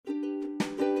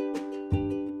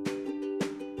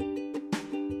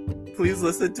please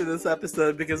listen to this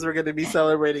episode because we're going to be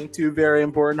celebrating two very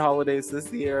important holidays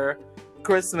this year.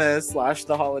 Christmas /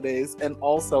 the holidays, and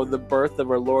also the birth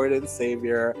of our Lord and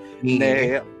Savior,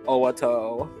 Ne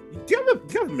Owato. Do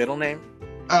you have a middle name?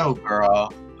 Oh,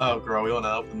 girl, we want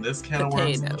to open this can of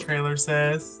worms the trailer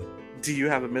says. Do you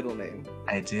have a middle name?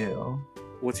 I do.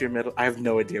 What's your middle? I have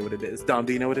no idea what it is. Dom,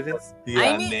 do you know what it is?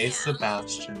 Yeah, Ne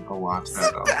Sebastian Owato.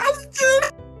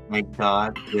 Sebastian! My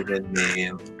God-given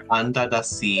name. Under the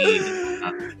sea.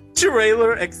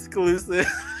 Trailer exclusive.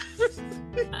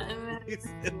 His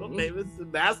middle name is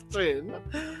Sebastian.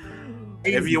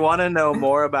 If you want to know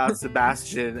more about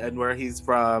Sebastian and where he's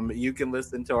from, you can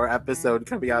listen to our episode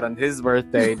coming out on his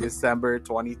birthday, December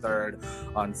 23rd,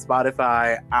 on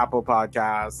Spotify, Apple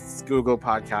Podcasts, Google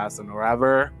Podcasts, and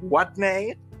wherever. What,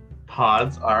 Nate?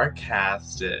 Pods are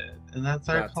casted. And that's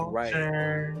our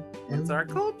culture. Right. It's our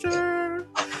culture.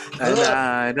 And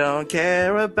I don't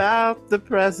care about the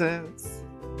presents.